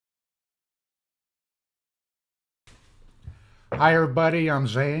Hi, everybody. I'm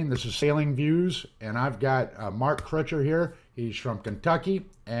Zane. This is Sailing Views, and I've got Marc Crutcher here. He's from Kentucky,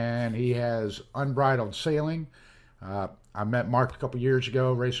 and he has Unbridled Sailing. I met Mark a couple years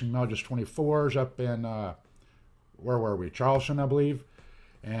ago, racing Melges 24s up in, where were we? Charleston, I believe.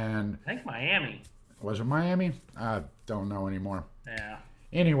 And I think Miami. was it Miami? I don't know anymore. Yeah.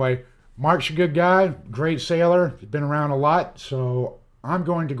 Anyway, Mark's a good guy, great sailor. He's been around a lot, so I'm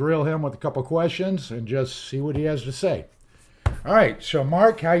going to grill him with a couple questions and just see what he has to say. All right, so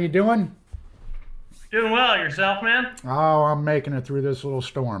Mark, how you doing? Doing well yourself, man? Oh, I'm making it through this little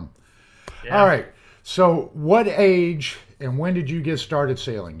storm. All Yeah. right, so what age and when did you get started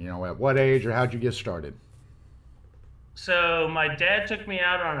sailing? You know, at what age or how'd you get started? So my dad took me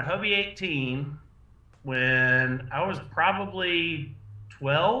out on a Hobie 18 when I was probably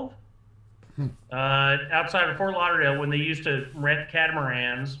 12, outside of Fort Lauderdale when they used to rent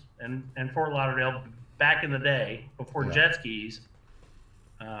catamarans and Fort Lauderdale back in the day before Yeah. jet skis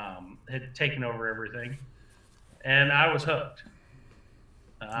had taken over everything. And I was hooked.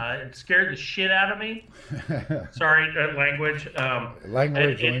 It scared the shit out of me. Sorry, language.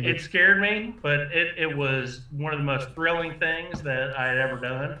 Language, It language. scared me, but it was one of the most thrilling things that I had ever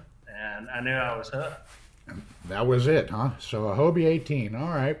done, and I knew I was hooked. That was it, huh? So a Hobie 18. All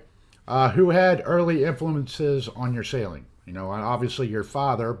right. Who had early influences on your sailing? You know, obviously your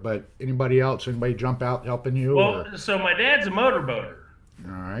father, but anybody else? Anybody jump out helping you? Or Well, so my dad's a motorboater.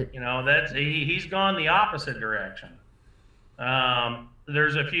 all right, That's he's gone the opposite direction.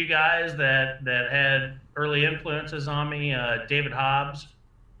 There's a few guys that had early influences on me. David Hobbs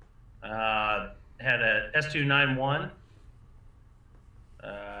had a S291.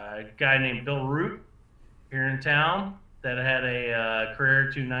 A guy named Bill Root here in town that had a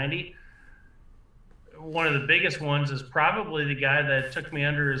Carrera 290. One of the biggest ones is probably the guy that took me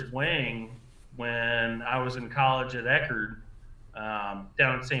under his wing when I was in college at Eckerd,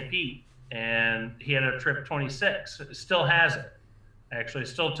 down in St. Pete, and he had a Trip 26. Still has it. Actually,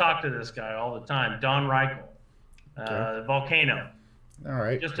 still talk to this guy all the time. Don Reichel, okay, Volcano, all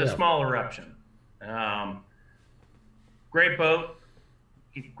right, just a yeah, small eruption. Um, Great boat,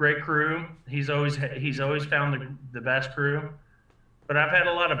 great crew. He's always found the best crew. But I've had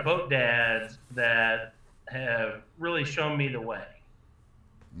a lot of boat dads that have really shown me the way,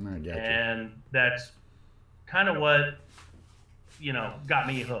 I got you. and that's kind of what got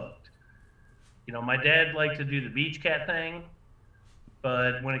me hooked. My dad liked to do the beach cat thing,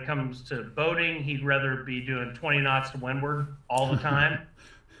 but when it comes to boating, he'd rather be doing 20 knots to windward all the time,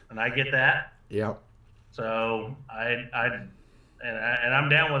 and I get that. Yeah, So and I'm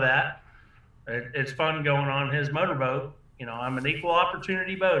down with that. It's fun going on his motorboat. I'm an equal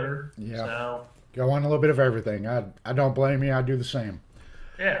opportunity boater, yeah. so Go on a little bit of everything. I don't blame you. I do the same.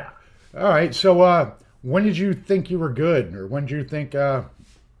 yeah. All right. So when did you think you were good, or when did you think, or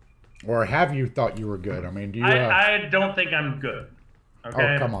have you thought you were good? I mean, do you? I don't think I'm good. Oh,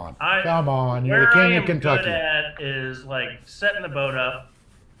 Okay, come on, I come on. You're the where I king of am good Kentucky. at is like setting the boat up.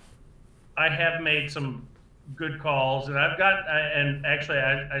 I have made some good calls, and and actually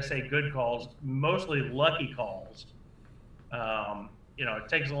I say good calls, mostly lucky calls. It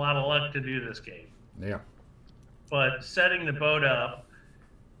takes a lot of luck to do this game, Yeah. but setting the boat up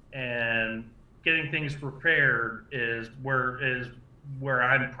and getting things prepared is where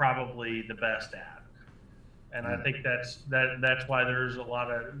I'm probably the best at. And I Yeah. think that's why there's a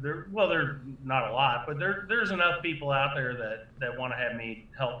lot of there. Well, there's not a lot, but there's enough people out there that want to have me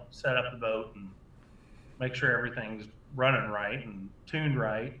help set up the boat and make sure everything's running right and tuned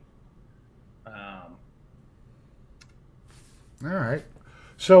right. Um, All right.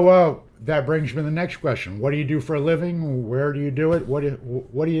 So that brings me to the next question. What do you do for a living? Where do you do it? What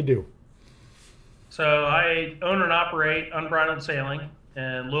do you do? so I own and operate Unbridled Sailing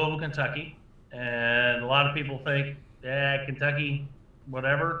in Louisville, Kentucky, and a lot of people think, yeah, Kentucky,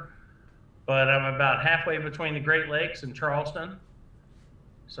 whatever. But I'm about halfway between the Great Lakes and Charleston.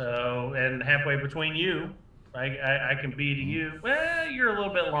 So, and halfway between you, I can be to you. Well, you're a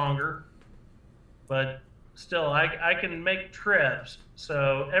little bit longer, but still, I can make trips.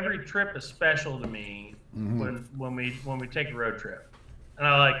 So every trip is special to me Mm-hmm. when we take a road trip, and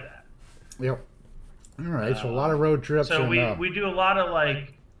I like that. Yep. All right. So a lot of Um, road trips so and we do a lot of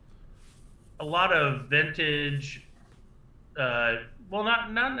vintage. Well,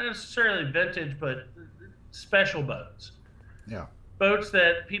 not necessarily vintage, but special boats. yeah. Boats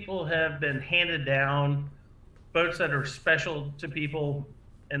that people have been handed down, boats that are special to people,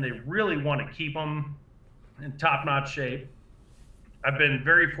 and they really want to keep them in top notch shape. I've been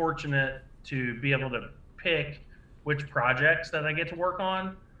very fortunate to be able to pick which projects that I get to work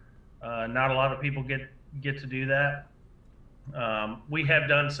on. Not a lot of people get to do that. We have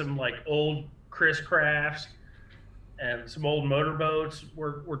done some like old Chris Crafts and some old motorboats.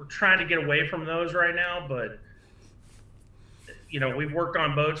 We're trying to get away from those right now, but we've worked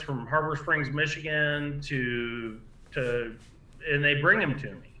on boats from Harbor Springs, Michigan and they bring them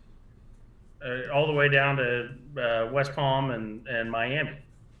to me all the way down to West Palm and Miami.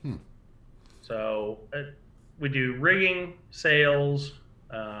 So we do rigging, sails,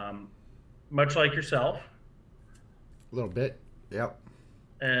 much like yourself. A little bit. Yep.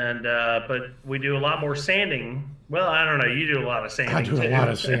 And but we do a lot more sanding. Well, I don't know. You do a lot of sanding. I do too. a lot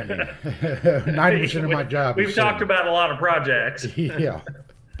of sanding. 90% of my job. We've talked about a lot of projects. Yeah.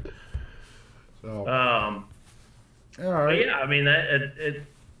 So. All right. Yeah, I mean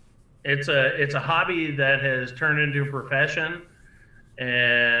it's a hobby that has turned into a profession,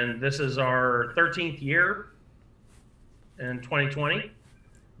 and this is our 13th year in 2020.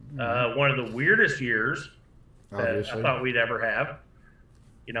 One of the weirdest years that I thought we'd ever have.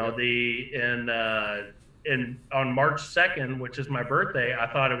 On March 2nd, which is my birthday, I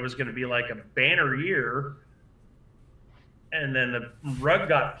thought it was going to be like a banner year, and then the rug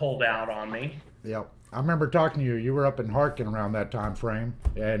got pulled out on me. Yep. I remember talking to you. You were up in Harkin around that time frame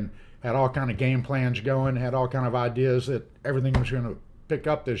and had all kind of game plans going, had all kind of ideas that everything was going to pick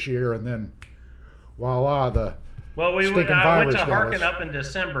up this year, and then voila, I went to Harkin up in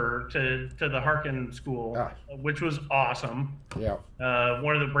December to the Harkin school, which was awesome. Yeah.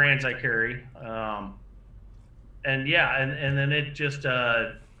 One of the brands I carry. And then it just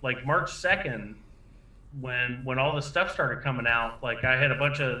like March 2nd, when all the stuff started coming out, like I had a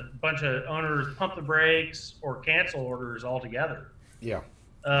bunch of owners pump the brakes or cancel orders altogether. Yeah.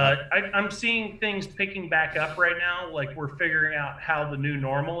 I'm seeing things picking back up right now. Like we're figuring out how the new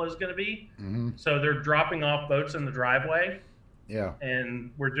normal is going to be. Mm-hmm. So they're dropping off boats in the driveway. Yeah.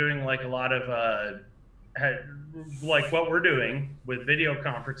 And we're doing like a lot of like what we're doing with video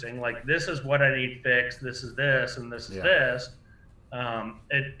conferencing. Like this is what I need fixed. This is this, and this is this.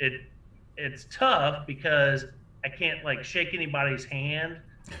 It's tough because I can't like shake anybody's hand.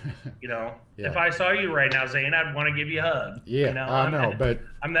 If I saw you right now, Zane, I'd want to give you a hug. Yeah, I know, but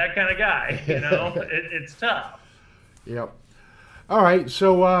I'm that kind of guy. It's tough. Yep. All right.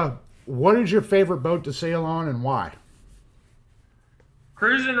 So, what is your favorite boat to sail on, and why?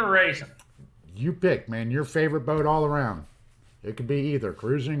 Cruising or racing? You pick, man. Your favorite boat all around. It could be either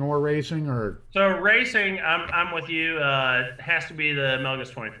cruising or racing, or. So racing, I'm with you. Has to be the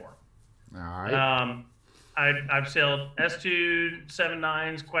Melgus 24. All right. I've sailed S2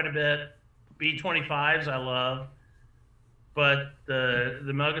 79s quite a bit. B25s I love, but the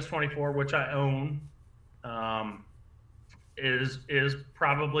Melgus 24, which I own, is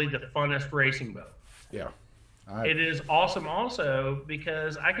probably the funnest racing boat. Yeah. It is awesome also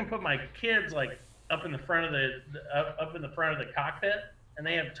because I can put my kids like up in the front of the cockpit, and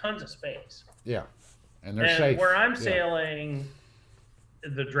they have tons of space. Yeah, and they're safe. Where I'm sailing,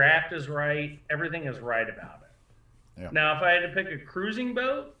 the draft is right. Everything is right about it. Yeah. Now, if I had to pick a cruising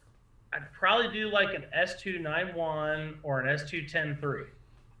boat, I'd probably do like an S291 or an S2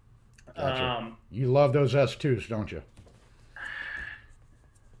 Gotcha. You love those S2s, don't you?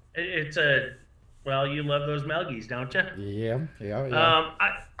 Well, you love those Melgies, don't you? Yeah.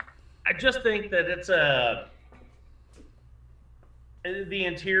 I just think that the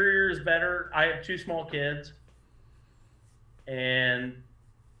interior is better. I have two small kids, and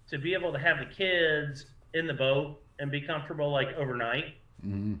to be able to have the kids in the boat and be comfortable like overnight,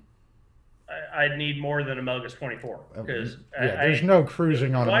 I'd need more than a Melgus 24 because there's no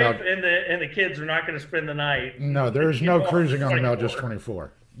cruising on a Melgus. And the kids are not going to spend the night. No, there's no cruising on a Melgus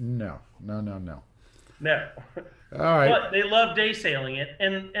 24. No. No. All right. But they love day sailing it,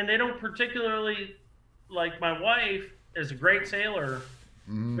 and they don't particularly, like my wife is a great sailor,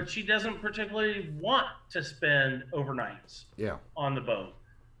 but she doesn't particularly want to spend overnights on the boat.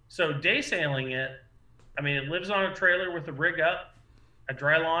 So day sailing it, I mean, it lives on a trailer with the rig up. I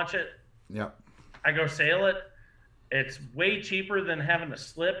dry launch it. Yep. I go sail it. It's way cheaper than having to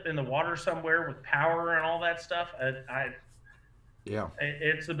slip in the water somewhere with power and all that stuff.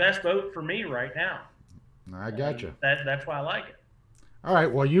 It's the best boat for me right now. I got you. That's why I like it. All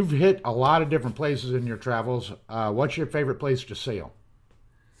right. Well, you've hit a lot of different places in your travels. What's your favorite place to sail?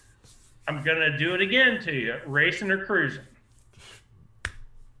 I'm gonna do it again to you. Racing or cruising?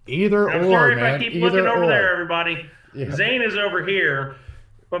 Either or, man. I'm sorry if I keep looking over there, everybody. Yeah. Zane is over here,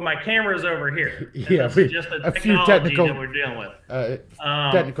 but my camera's over here. Yeah, this is just the few technology technical that we're dealing with.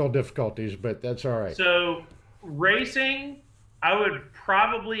 Technical difficulties, but that's all right. So racing, I would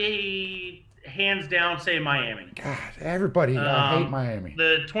probably hands down say Miami. God, everybody, I hate Miami.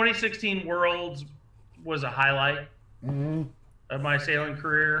 The 2016 Worlds was a highlight. of my sailing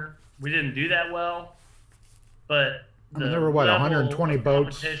career. We didn't do that well, but I mean, there were what, 120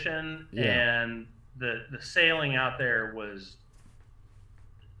 boats? Competition and the sailing out there was,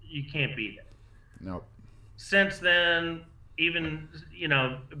 you can't beat it. Nope. Since then, even, you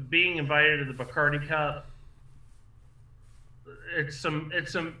know, being invited to the Bacardi Cup,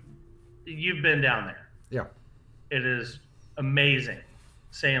 you've been down there. Yeah. It is amazing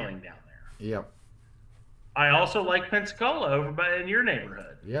sailing down there. Yep. I also like Pensacola over in your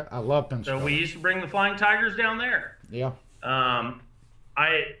neighborhood. Yeah, I love Pensacola. So we used to bring the Flying Tigers down there. Yeah.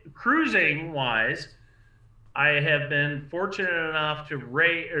 Cruising wise, I have been fortunate enough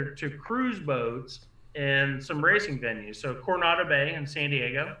to cruise boats in some racing venues. So Coronado Bay in San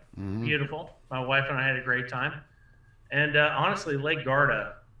Diego, beautiful. My wife and I had a great time. And honestly, Lake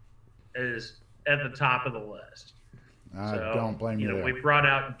Garda is at the top of the list. I don't blame you. We brought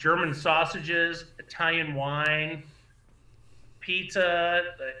out German sausages, Italian wine, pizza.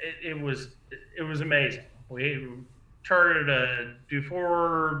 It was amazing. We chartered a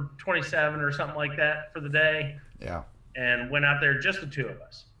Dufour 27 or something like that for the day. Yeah. And went out there, just the two of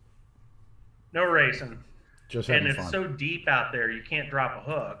us. No racing. Just having fun. And it's so deep out there, you can't drop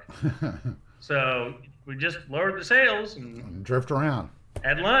a hook. So we just lowered the sails and drift around.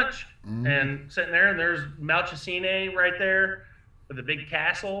 Had lunch and sitting there, and there's Malchesine right there with a big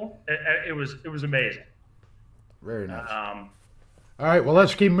castle. It was amazing. Very nice. All right, well,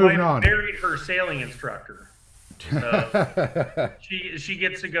 let's keep moving on. I married her sailing instructor. So she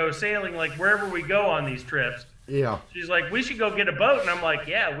gets to go sailing like wherever we go on these trips. Yeah. She's like, we should go get a boat, and I'm like,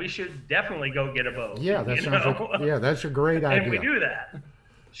 yeah, we should definitely go get a boat. Yeah, that sounds like, that's a great idea. And we do that.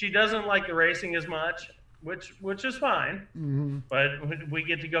 She doesn't like the racing as much, which is fine. But we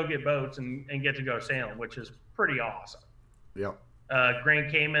get to go get boats and get to go sailing, which is pretty awesome. Yep.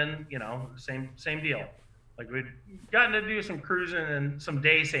 Grand Cayman, same deal. Like we've gotten to do some cruising and some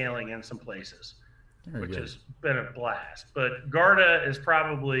day sailing in some places, which has been a blast. But Garda is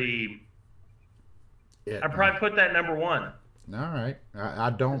probably, I'd probably put that number one. All right. I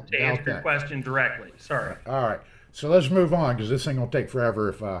don't to answer your question directly. Sorry. All right. So let's move on because this thing will take forever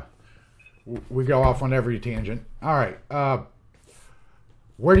if we go off on every tangent. All right.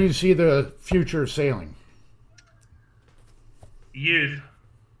 Where do you see the future of sailing? Youth.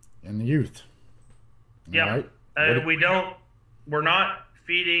 And the youth. Yeah. Right. We're not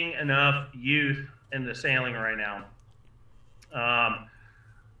feeding enough youth into sailing right now.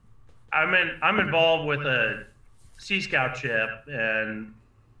 I'm involved with a Sea Scout ship and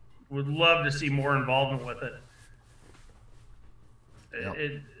would love to see more involvement with it.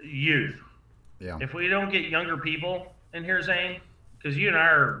 Youth. Yeah. If we don't get younger people in here, Zane, because you and I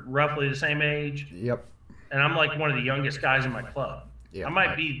are roughly the same age. Yep. And I'm like one of the youngest guys in my club. Yeah. I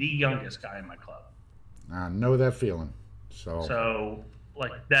might be the youngest guy in my club. I know that feeling. So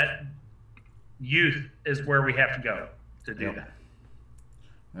like that youth is where we have to go to do that.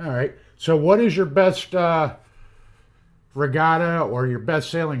 All right. So what is your best regatta or your best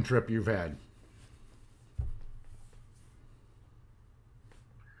sailing trip you've had?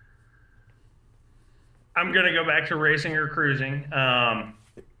 I'm going to go back to racing or cruising.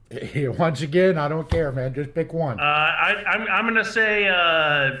 Once again, I don't care, man. Just pick one. I'm going to say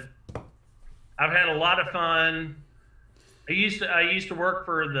I've had a lot of fun. I used to work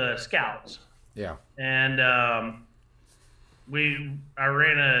for the Scouts. Yeah. And I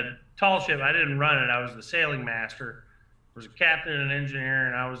ran a tall ship. I didn't run it. I was the sailing master. I was a captain and engineer,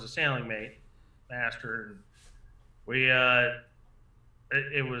 and I was the sailing master. We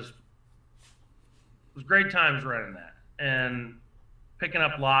it was great times running that and picking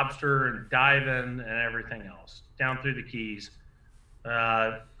up lobster and diving and everything else down through the Keys.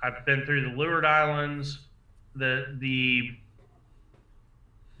 I've been through the Leeward Islands. The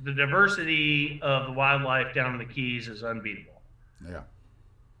diversity of the wildlife down in the Keys is unbeatable. Yeah.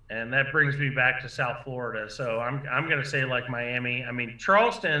 And that brings me back to South Florida. So I'm going to say like Miami. I mean,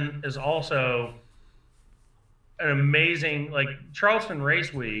 Charleston is also an amazing, like Charleston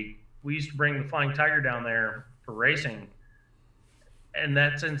Race Week. We used to bring the Flying Tiger down there for racing, and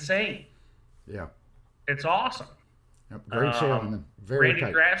that's insane. Yeah. It's awesome. Yep, great sailing. Very Randy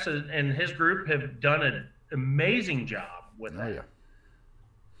tight. Graffs and his group have done an amazing job with that.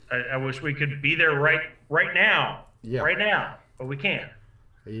 Yeah. I wish we could be there right now. Yeah. Right now, but we can't.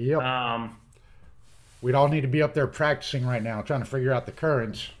 Yep. We'd all need to be up there practicing right now, trying to figure out the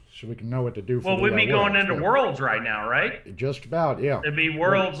currents so we can know what to do. Well, we'd be going into Worlds right now, right? Just about, yeah. It'd be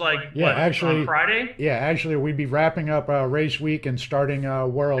Worlds actually, on Friday? Yeah, actually, we'd be wrapping up race week and starting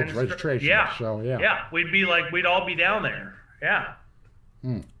Worlds registration. Yeah. So, yeah. Yeah, we'd all be down there. Yeah.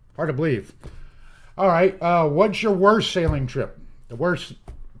 Hard to believe. All right. What's your worst sailing trip? The worst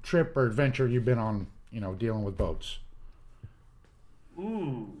trip or adventure you've been on, dealing with boats?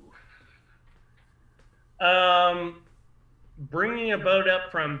 Ooh. Um, Bringing a boat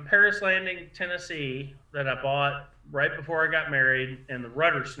up from Paris Landing, Tennessee, that I bought right before I got married, and the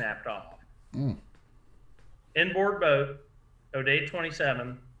rudder snapped off. Mm. Inboard boat, O'Day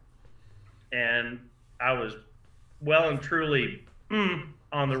 27, and I was well and truly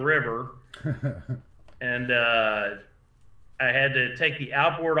on the river, and I had to take the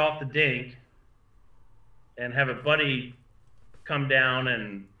outboard off the dink and have a buddy come down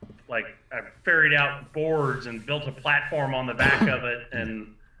and like I ferried out boards and built a platform on the back of it,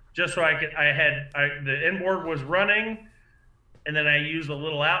 and just so the inboard was running, and then I used a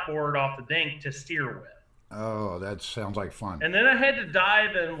little outboard off the dink to steer with. Oh, that sounds like fun. And then I had to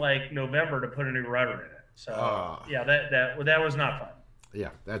dive in like November to put a new rudder in it. So yeah, that was not fun. Yeah,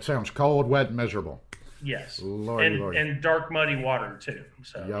 that sounds cold, wet, and miserable. Yes, Lordy, Lordy. And dark, muddy water too.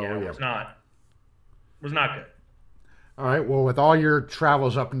 So it was not good. All right. Well, with all your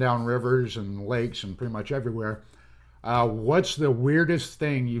travels up and down rivers and lakes and pretty much everywhere, what's the weirdest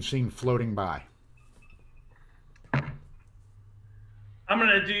thing you've seen floating by? I'm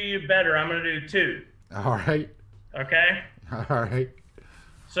gonna do you better. I'm gonna do two. All right. Okay. All right.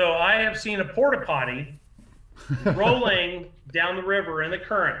 So I have seen a porta potty rolling down the river in the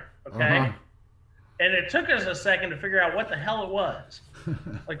current. Okay. Uh-huh. And it took us a second to figure out what the hell it was.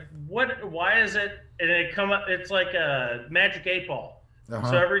 Like, why is it? And it come up, it's like a magic 8-ball. Uh-huh.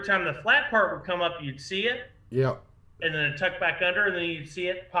 So every time the flat part would come up, you'd see it. Yep. And then it tucked back under, and then you'd see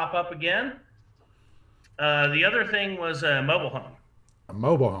it pop up again. The other thing was a mobile home. A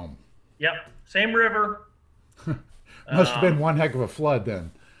mobile home. Yep. Same river. Must have been one heck of a flood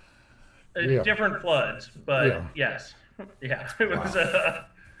then. Different floods, but yes. Yeah. It was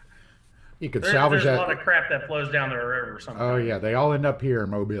you could salvage that. There's a lot of crap that flows down the river sometimes. Oh, yeah. They all end up here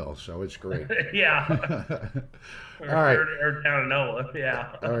in Mobile, so it's great. Yeah. All right. Or down in NOLA,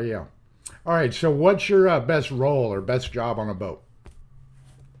 yeah. Oh, yeah. All right. So what's your best role or best job on a boat?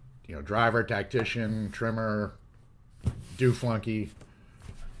 Driver, tactician, trimmer, flunky,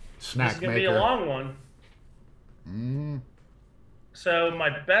 snack maker. This is going to be a long one. So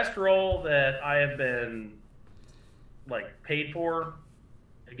my best role that I have been paid for,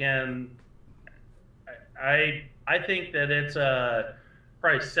 again, I think that it's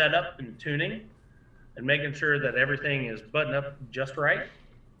probably setup and tuning and making sure that everything is buttoned up just right.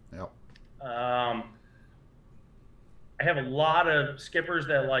 Yep. I have a lot of skippers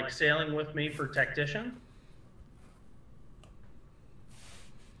that like sailing with me for tactician.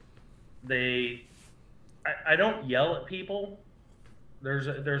 I don't yell at people. There's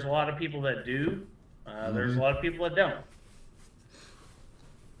a lot of people that do. There's a lot of people that don't.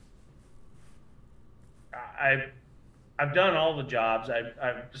 I've done all the jobs.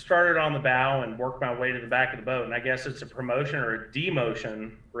 I've started on the bow and worked my way to the back of the boat, and I guess it's a promotion or a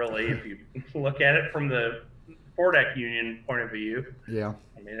demotion, really, if you look at it from the foredeck union point of view. Yeah.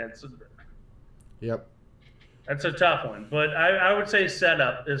 I mean, Yep. That's a tough one, but I would say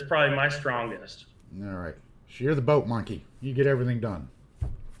setup is probably my strongest. All right. So you're the boat monkey. You get everything done.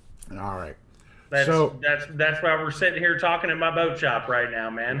 All right. That's why we're sitting here talking in my boat shop right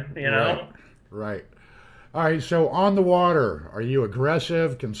now, man. You know. Right. All right. So on the water, are you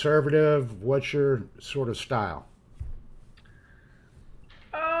aggressive, conservative? What's your sort of style?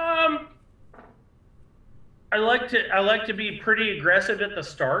 I like to be pretty aggressive at the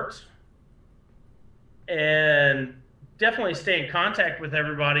starts, and definitely stay in contact with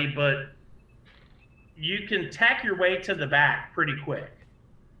everybody, but you can tack your way to the back pretty quick.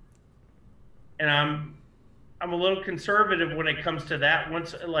 And I'm a little conservative when it comes to that.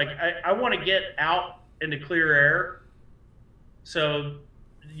 Once I want to get out into clear air, so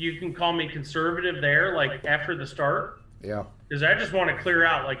you can call me conservative there, like after the start. Yeah. Because I just want to clear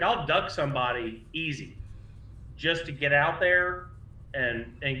out. Like I'll duck somebody easy, just to get out there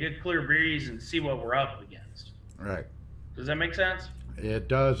and get clear breeze and see what we're up against. Right. Does that make sense? It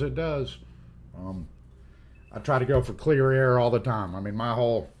does. It does. I try to go for clear air all the time. I mean, my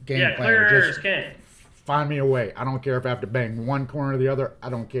whole game plan clear air is is king. Find me a way. I don't care if I have to bang one corner or the other. I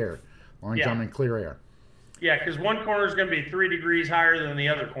don't care. As long as I'm in clear air. Yeah, because one corner is going to be 3 degrees higher than the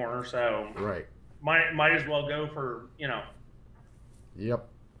other corner, so right. Might as well go for Yep.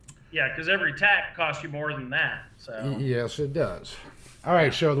 Yeah, because every tack costs you more than that. So yes, it does. All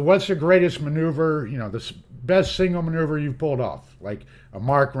right. So what's the greatest maneuver? The best single maneuver you've pulled off, like a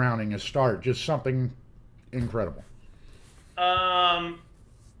mark rounding, a start, just something incredible.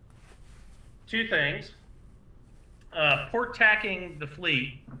 Two things. Port tacking the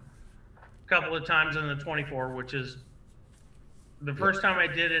fleet, couple of times in the 24, which is the first time I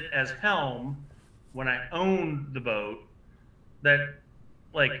did it as helm when I owned the boat. That,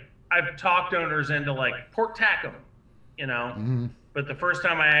 like, I've talked owners into like port tack them, you know. Mm-hmm. But the first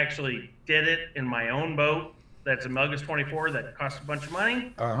time I actually did it in my own boat, that's a Melgus 24 that cost a bunch of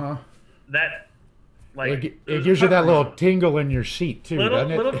money. That, like, it gives you that little tingle in your seat too,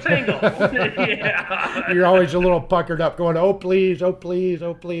 doesn't it? Little tingle. Yeah. You're always a little puckered up, going, "Oh please, oh please,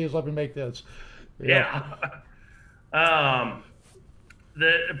 oh please, let me make this." Yeah.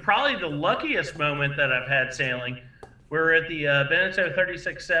 Probably the luckiest moment that I've had sailing, we were at the Beneteau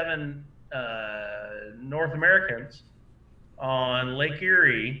 36.7 North Americans on Lake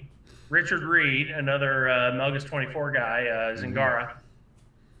Erie. Richard Reed, another Melgus 24 guy, Zingara,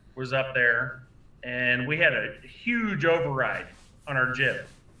 was up there, and we had a huge override on our jib,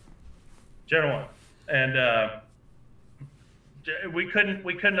 Genoa, and we couldn't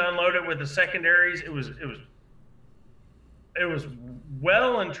unload it with the secondaries. It was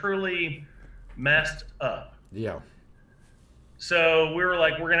well and truly messed up. Yeah. So we were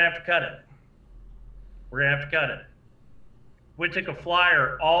like, we're gonna have to cut it. We're gonna have to cut it. We took a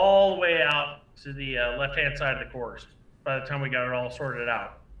flyer all the way out to the left-hand side of the course by the time we got it all sorted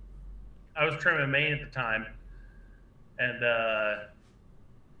out. I was trimming main at the time, and a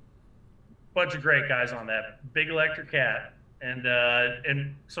bunch of great guys on that big electric cat. And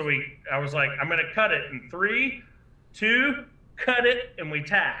so I was like, I'm going to cut it in 3, 2, cut it, and we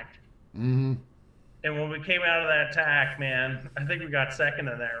tacked. Mm-hmm. And when we came out of that tack, man, I think we got second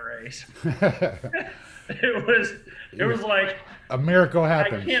in that race. It was like a miracle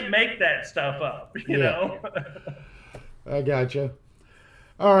happened. I can't make that stuff up, you know. I gotcha.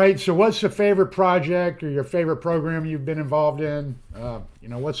 All right, so what's the favorite project or your favorite program you've been involved in? You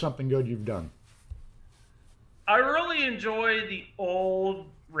know, what's something good you've done? I really enjoy the old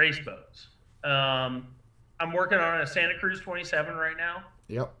race boats. I'm working on a Santa Cruz 27 right now.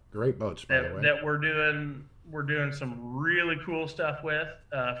 Yep, great boats, by the way. That we're doing some really cool stuff with.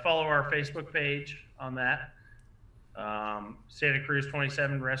 Follow our Facebook page on that. Santa Cruz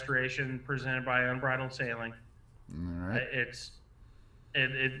 27 Restoration, presented by Unbridled Sailing. All right.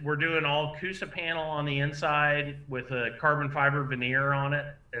 We're doing all Coosa panel on the inside with a carbon fiber veneer on it.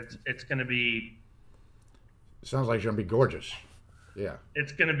 It's going to be. Sounds like it's going to be gorgeous. Yeah.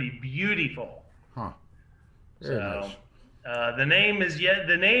 It's going to be beautiful. Huh. Very nice. The name is yet.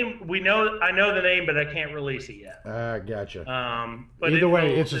 The name I know the name, but I can't release it yet. Gotcha. But either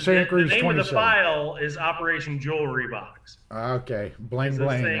way, it's a Santa Cruz 27. The name of the file is Operation Jewelry Box. Okay, bling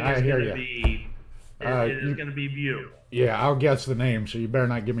bling. I hear you. It is going to be beautiful. Yeah, I'll guess the name, so you better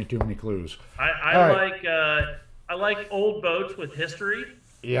not give me too many clues. I like old boats with history.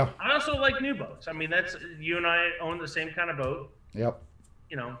 Yeah. I also like new boats. I mean, you and I own the same kind of boat. Yep.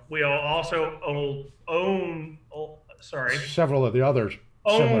 You know, we also own several of the others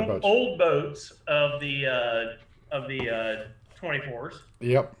similar boats. Old boats of the 24s.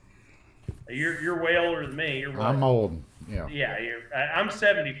 Yep. You're way older than me. I'm old. Yeah. Yeah. I'm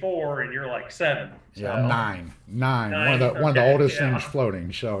 74, and you're like 7. So. Yeah, I'm 9. One of the oldest things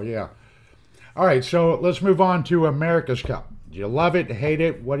floating. So yeah. All right. So let's move on to America's Cup. Do you love it? Hate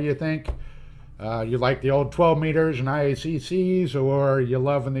it? What do you think? You like the old 12 meters and IACCs, or you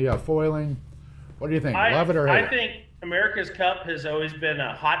loving the foiling? What do you think? Love it or hate it? I think America's Cup has always been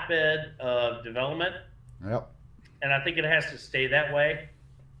a hotbed of development. Yep. And I think it has to stay that way.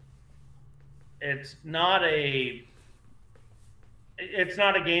 It's not a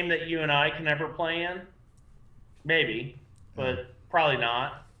game that you and I can ever play in. Maybe, but probably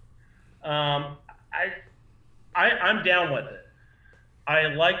not. I'm down with it. I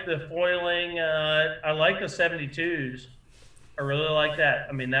like the foiling. I like the 72s. I really like that.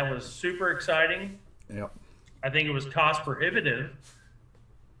 I mean, that was super exciting. Yep. I think it was cost prohibitive,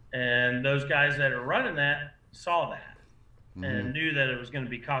 and those guys that are running that saw that and knew that it was going to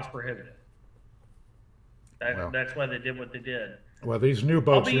be cost prohibitive. That's why they did what they did. Well, these new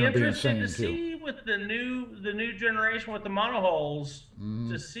boats are going to be insane too. To see with the new generation with the monohulls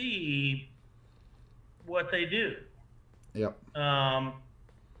to see what they do. Yep.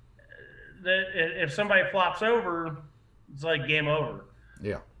 If somebody flops over, it's like game over.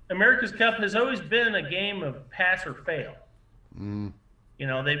 Yeah. America's Cup has always been a game of pass or fail. You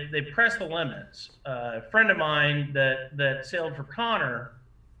know, they press the limits. A friend of mine that sailed for Connor,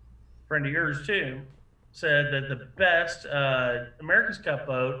 friend of yours too, said that the best America's Cup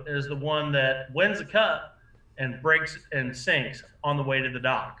boat is the one that wins the cup and breaks and sinks on the way to the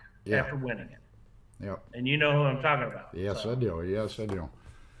dock after winning it. Yep. And you know who I'm talking about. Yes, I do. Yes, I do.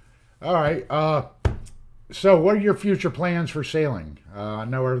 All right. So, what are your future plans for sailing? I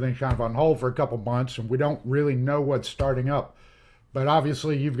know everything's kind of on hold for a couple months, and we don't really know what's starting up. But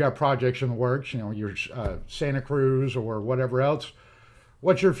obviously, you've got projects in the works. You know, your Santa Cruz or whatever else.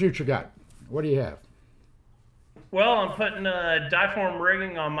 What's your future got? What do you have? Well, I'm putting diform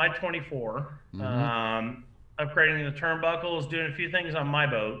rigging on my 24, Mm-hmm. upgrading the turnbuckles, doing a few things on my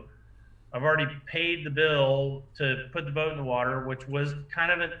boat. I've already paid the bill to put the boat in the water, which was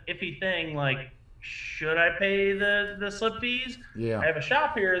kind of an iffy thing. Like, should I pay the slip fees? Yeah. I have a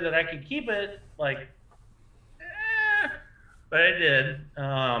shop here that I could keep it, like, but I did.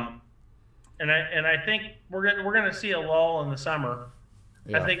 And I think we're gonna see a lull in the summer.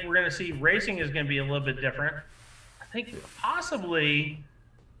 I Yeah. think we're gonna see racing is gonna be a little bit different. I think possibly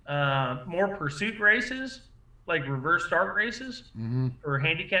more pursuit races, like reverse start races Mm-hmm. or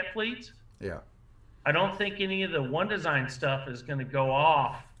handicap fleets. Yeah. I don't think any of the one design stuff is going to go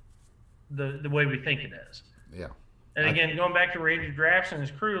off the way we think it is. Yeah. And again, going back to Ranger Drafts and his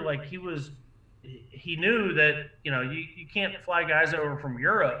crew, like he knew that, you know, you can't fly guys over from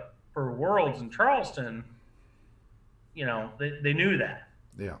Europe for Worlds in Charleston. You know, they knew that.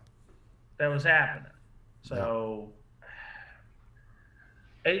 Yeah. That was happening. So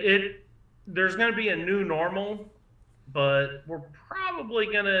there's going to be a new normal, but we're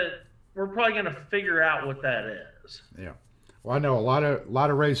probably gonna figure out what that is. Yeah. Well, I know a lot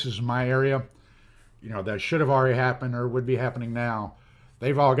of races in my area, you know, that should have already happened or would be happening now.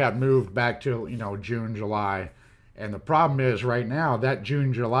 They've all got moved back to, you know, June, July. And the problem is right now that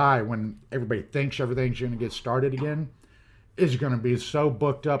June, July, when everybody thinks everything's going to get started again, is going to be so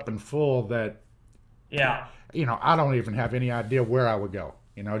booked up and full that, Yeah. you know, I don't even have any idea where I would go.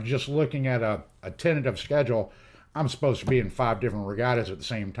 You know, just looking at a tentative schedule, I'm supposed to be in 5 different regattas at the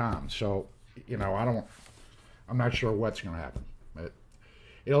same time. So, you know, I'm not sure what's going to happen. But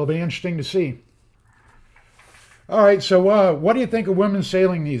it'll be interesting to see. All right, so what do you think of women's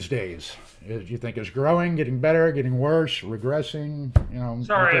sailing these days? Do you think it's growing, getting better, getting worse, regressing? You know,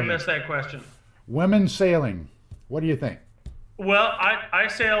 Sorry, I missed that question. Women's sailing. What do you think? Well, I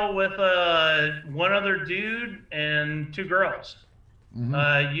sail with one other dude and 2 girls.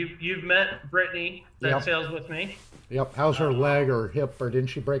 Mm-hmm. You've met Brittany that Yep. sails with me. Yep. How's her leg or hip, or didn't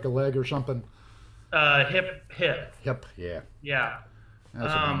she break a leg or something? Hip. Hip. Yeah. Yeah.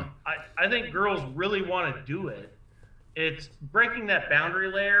 That's a bummer. I think girls really want to do it. It's breaking that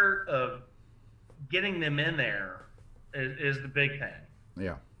boundary layer of getting them in there is the big thing.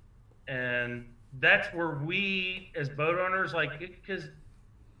 Yeah. And that's where we as boat owners, like, because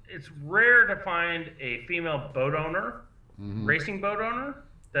it's rare to find a female boat owner, Mm-hmm. racing boat owner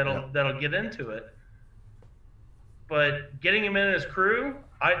that'll get into it. But getting them in as crew,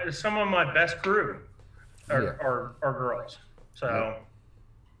 some of my best crew are girls. So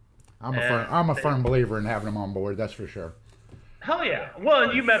I'm a firm believer in having them on board. That's for sure. hell yeah. Well,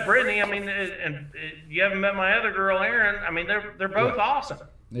 and you met Brittany. I mean, and you haven't met my other girl, Erin. I mean, they're both awesome.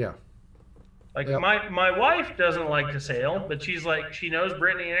 Yeah. Like Yep. my wife doesn't like to sail, but she's like, she knows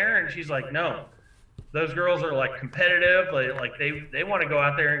Brittany and Erin. She's like, no, those girls are like competitive. Like they want to go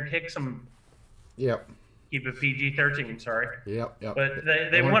out there and kick some. Yep. Keep it PG-13, sorry. Yep. But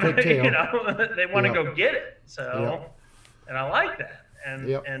they want to, you know, they want to go get it. So, and I like that,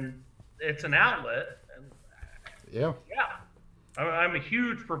 and it's an outlet. And Yeah. I'm a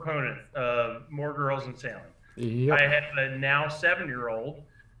huge proponent of more girls in sailing. Yep. I have a now 7-year-old,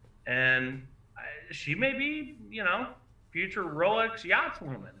 and she may be, you know, future Rolex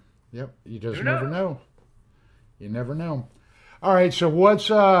yachtswoman. Yep. You just Who never knows? know. You never know. All right. So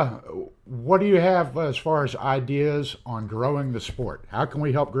what do you have as far as ideas on growing the sport? How can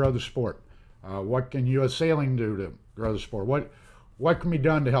we help grow the sport? What can U.S. Sailing do to grow the sport? What can be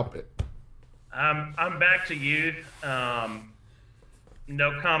done to help it? I'm back to youth.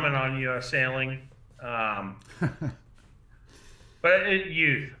 No comment on U.S. Sailing. But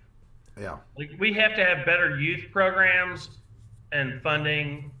youth. Yeah. Like, we have to have better youth programs and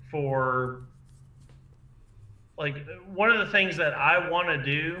funding for, like, one of the things that I want to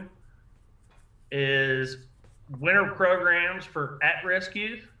do is winter programs for at-risk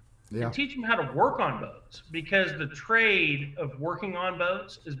youth Yeah. and teach them how to work on boats, because the trade of working on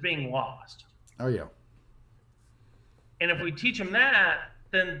boats is being lost. Oh yeah. And if we teach them that,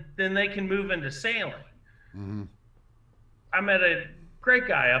 then they can move into sailing. Mm-hmm. I met a great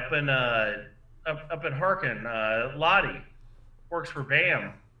guy up in Harkin, Lottie, works for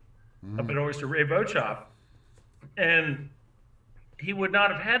BAM, up at Oyster Bay Boat Shop, and he would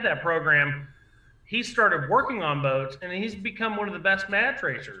not have had that program. He started working on boats, and he's become one of the best match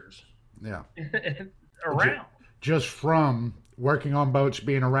racers Yeah. around. Just from working on boats,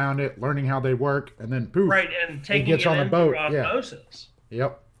 being around it, learning how they work, and then poof, right, and he taking gets it on the in boat. through osmosis.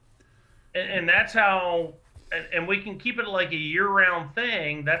 Yep. And that's how, and we can keep it like a year-round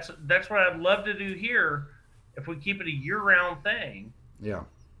thing. That's what I'd love to do here, if we keep it a year-round thing. Yeah.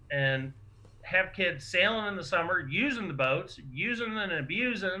 And have kids sailing in the summer, using the boats, using and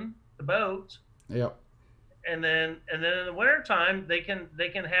abusing the boats. Yep. And then in the wintertime, they can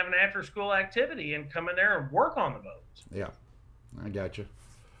have an after-school activity and come in there and work on the boats. Yeah, I got you.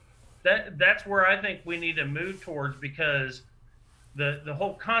 That's where I think we need to move towards, because the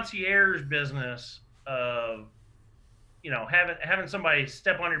whole concierge business of, you know, having somebody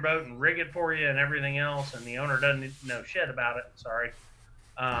step on your boat and rig it for you and everything else, and the owner doesn't know shit about it. Sorry.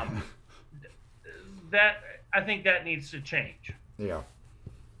 That, I think that needs to change. Yeah.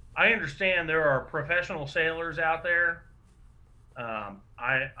 I understand there are professional sailors out there. I'm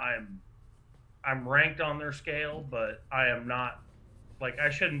ranked on their scale, but I am not, like, I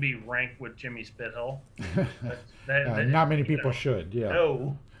shouldn't be ranked with Jimmy Spithill. Not many people should. Yeah.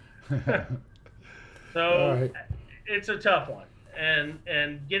 No. So right. It's a tough one,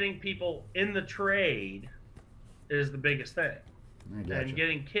 and getting people in the trade is the biggest thing, and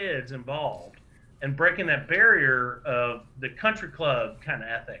getting kids involved. And breaking that barrier of the country club kind of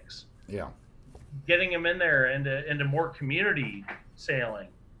ethics. Yeah. Getting them in there into more community sailing.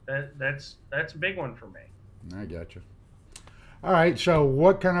 That's a big one for me. I got you. All right. So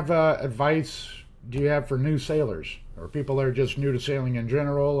what kind of advice do you have for new sailors, or people that are just new to sailing in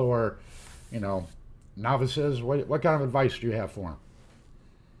general, or, you know, novices? What kind of advice do you have for them?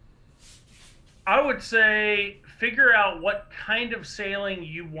 I would say figure out what kind of sailing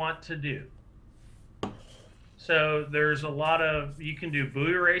you want to do. So there's a lot of, you can do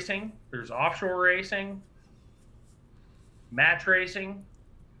buoy racing, there's offshore racing, match racing,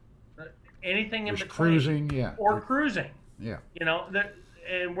 anything in between. Cruising, yeah. Or cruising. Yeah. You know,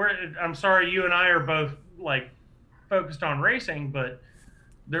 and I'm sorry, you and I are both like focused on racing, but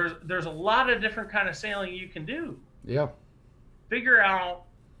there's a lot of different kind of sailing you can do. Yeah. Figure out,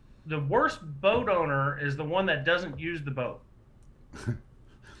 the worst boat owner is the one that doesn't use the boat.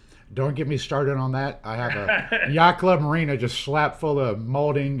 Don't get me started on that. I have a yacht club marina just slap full of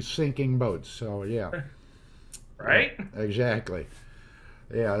molding, sinking boats. So yeah. Right? Yeah, exactly.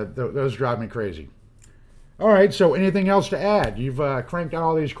 Yeah, those drive me crazy. All right. So anything else to add? You've cranked out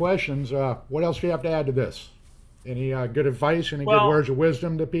all these questions. What else do you have to add to this? Any good advice? Any good words of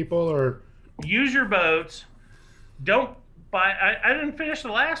wisdom to people? Or use your boats. Don't buy. I didn't finish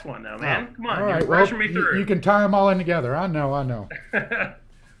the last one though, man. Come on, all right. You're rushing me through. You can tie them all in together. I know.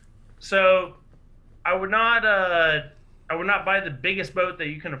 So, I would not buy the biggest boat that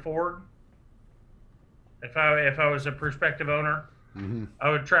you can afford. If I was a prospective owner, I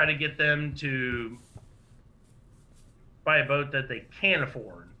would try to get them to buy a boat that they can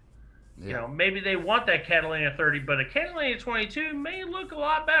afford. Yeah. You know, maybe they want that Catalina 30, but a Catalina 22 may look a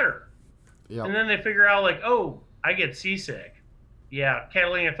lot better. Yeah. And then they figure out, like, oh, I get seasick. Yeah,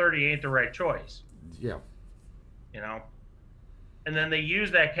 Catalina 30 ain't the right choice. Yeah. You know? And then they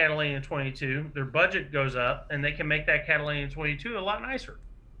use that Catalina 22, their budget goes up, and they can make that Catalina 22 a lot nicer.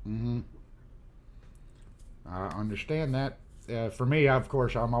 I understand that. For me, of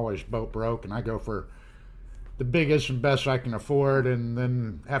course, I'm always boat broke, and I go for the biggest and best I can afford, and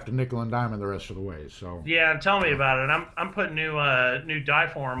then have to nickel and dime it the rest of the way. So yeah, tell me about it. I'm putting new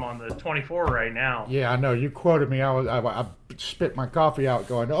diform on the 24 right now. Yeah, I know. You quoted me. I spit my coffee out,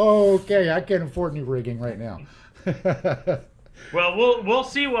 going, "Oh, okay, I can't afford new rigging right now." Well, we'll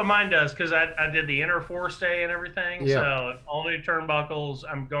see what mine does, because I did the inner forestay and everything. Yeah. So all new turnbuckles.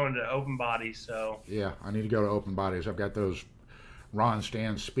 I'm going to open bodies. So yeah, I need to go to open bodies. I've got those Ron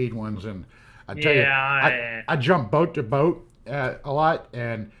Stan speed ones, and I tell you, I jump boat to boat a lot,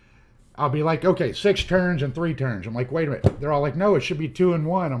 and I'll be like, okay, 6 turns and 3 turns. I'm like, wait a minute. They're all like, no, it should be 2 and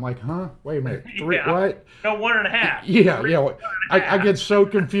 1. I'm like, huh? Wait a minute. 3 what? No, 1.5. Yeah. I get so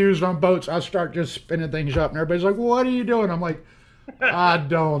confused on boats. I start just spinning things up, and everybody's like, what are you doing? I'm like, I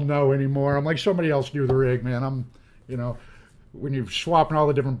don't know anymore. I'm like, somebody else do the rig, man. When you're swapping all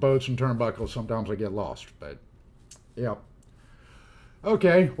the different boats and turnbuckles, sometimes I get lost. But yeah.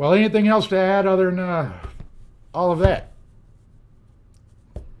 Okay. Well, anything else to add other than all of that?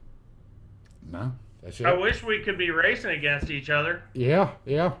 No, that's it. I wish we could be racing against each other. Yeah.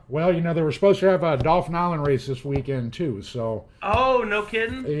 Well, they were supposed to have a Dolphin Island race this weekend too. So. Oh, no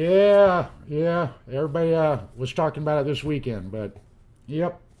kidding. Yeah. Everybody was talking about it this weekend, but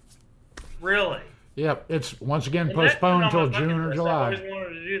yep. Really? Yep. It's once again postponed until June or July. I always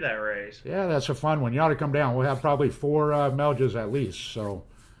wanted to do that race. Yeah, that's a fun one. You ought to come down. We'll have probably 4 Melges at least. So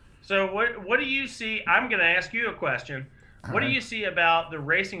what do you see? I'm going to ask you a question. What do you see about the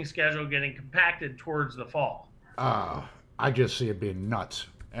racing schedule getting compacted towards the fall? I just see it being nuts,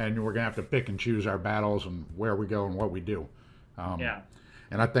 and we're gonna have to pick and choose our battles and where we go and what we do. Yeah,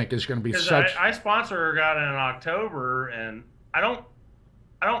 and I think it's gonna be because such. I sponsor a guy in October, and I don't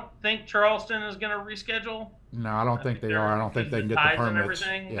think Charleston is going to reschedule. No, I don't think they are. I don't think they can get the tides and permits.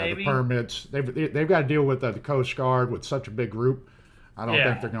 everything, Yeah, maybe. the permits. They've got to deal with the Coast Guard with such a big group. I don't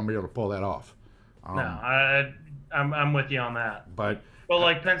think they're going to be able to pull that off. No, I'm with you on that. But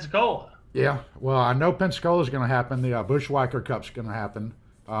like Pensacola. yeah, well, I know Pensacola is going to happen. The Bushwhacker Cup's going to happen.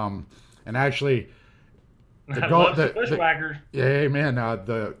 And actually, the Bushwhackers. Yeah, man.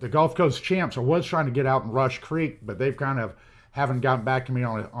 The Gulf Coast champs. I was trying to get out in Rush Creek, but they've kind of haven't gotten back to me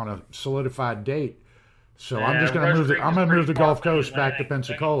on a solidified date. So I'm just going to move. I'm going to move the Gulf Coast back to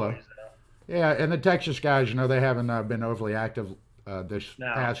Pensacola. Yeah, and the Texas guys, they haven't been overly active this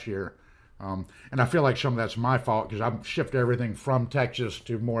past year. And I feel like some of that's my fault because I've shifted everything from Texas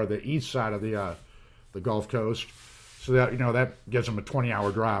to more of the east side of the Gulf Coast. So that that gives them a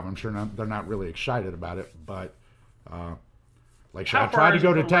 20-hour drive. I'm sure they're not really excited about it, but like I said, I tried to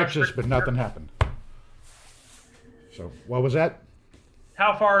go to Texas, but nothing happened. So what was that?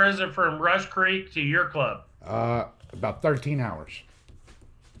 How far is it from Rush Creek to your club? About 13 hours.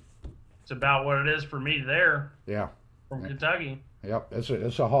 It's about what it is for me there. Yeah. From Kentucky. Yep,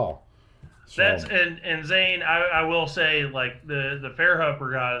 it's a haul. So. That's and Zane, I will say, like the Fairhope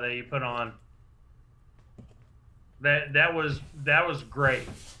regatta that you put on. That was great.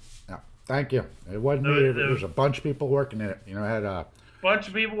 Yeah, thank you. It wasn't me. There was a bunch of people working in it. I had a bunch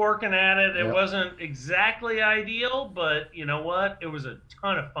of people working at it. It Yep. wasn't exactly ideal, but you know what? It was a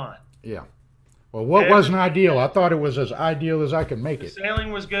ton of fun. Yeah. Well, what wasn't ideal? I thought it was as ideal as I could make it.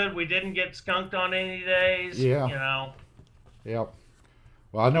 Sailing was good. We didn't get skunked on any days. Yeah. Yep.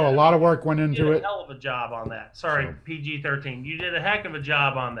 Well, I know a lot of work went into it. You did a hell of a job on that. Sorry, PG-13. You did a heck of a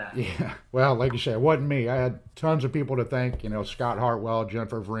job on that. Yeah. Well, like you said, it wasn't me. I had tons of people to thank. Scott Hartwell,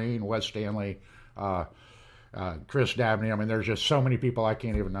 Jennifer Vereen, Wes Stanley, Chris Dabney. I mean, there's just so many people I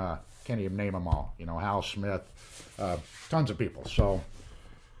can't even name them all. Hal Smith, tons of people. So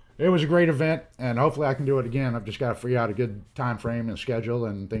it was a great event, and hopefully I can do it again. I've just got to figure out a good time frame and schedule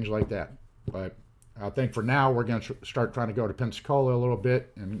and things like that. But I think for now we're going to start trying to go to Pensacola a little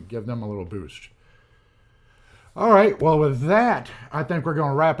bit and give them a little boost. All right, well, with that, I think we're going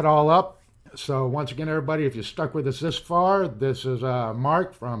to wrap it all up. So once again, everybody, if you stuck with us this far, this is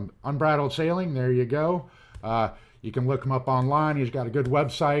Mark from Unbridled Sailing. There you go. You can look him up online. He's got a good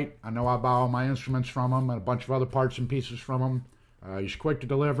website. I know I buy all my instruments from him and a bunch of other parts and pieces from him. He's quick to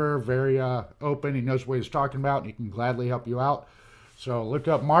deliver, very open. He knows what he's talking about, and he can gladly help you out. So look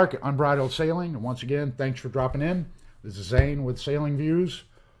up Mark at Unbridled Sailing. And once again, thanks for dropping in. This is Zane with Sailing Views.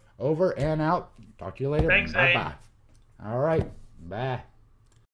 Over and out. Talk to you later. Thanks, Zane. Bye-bye. All right. Bye.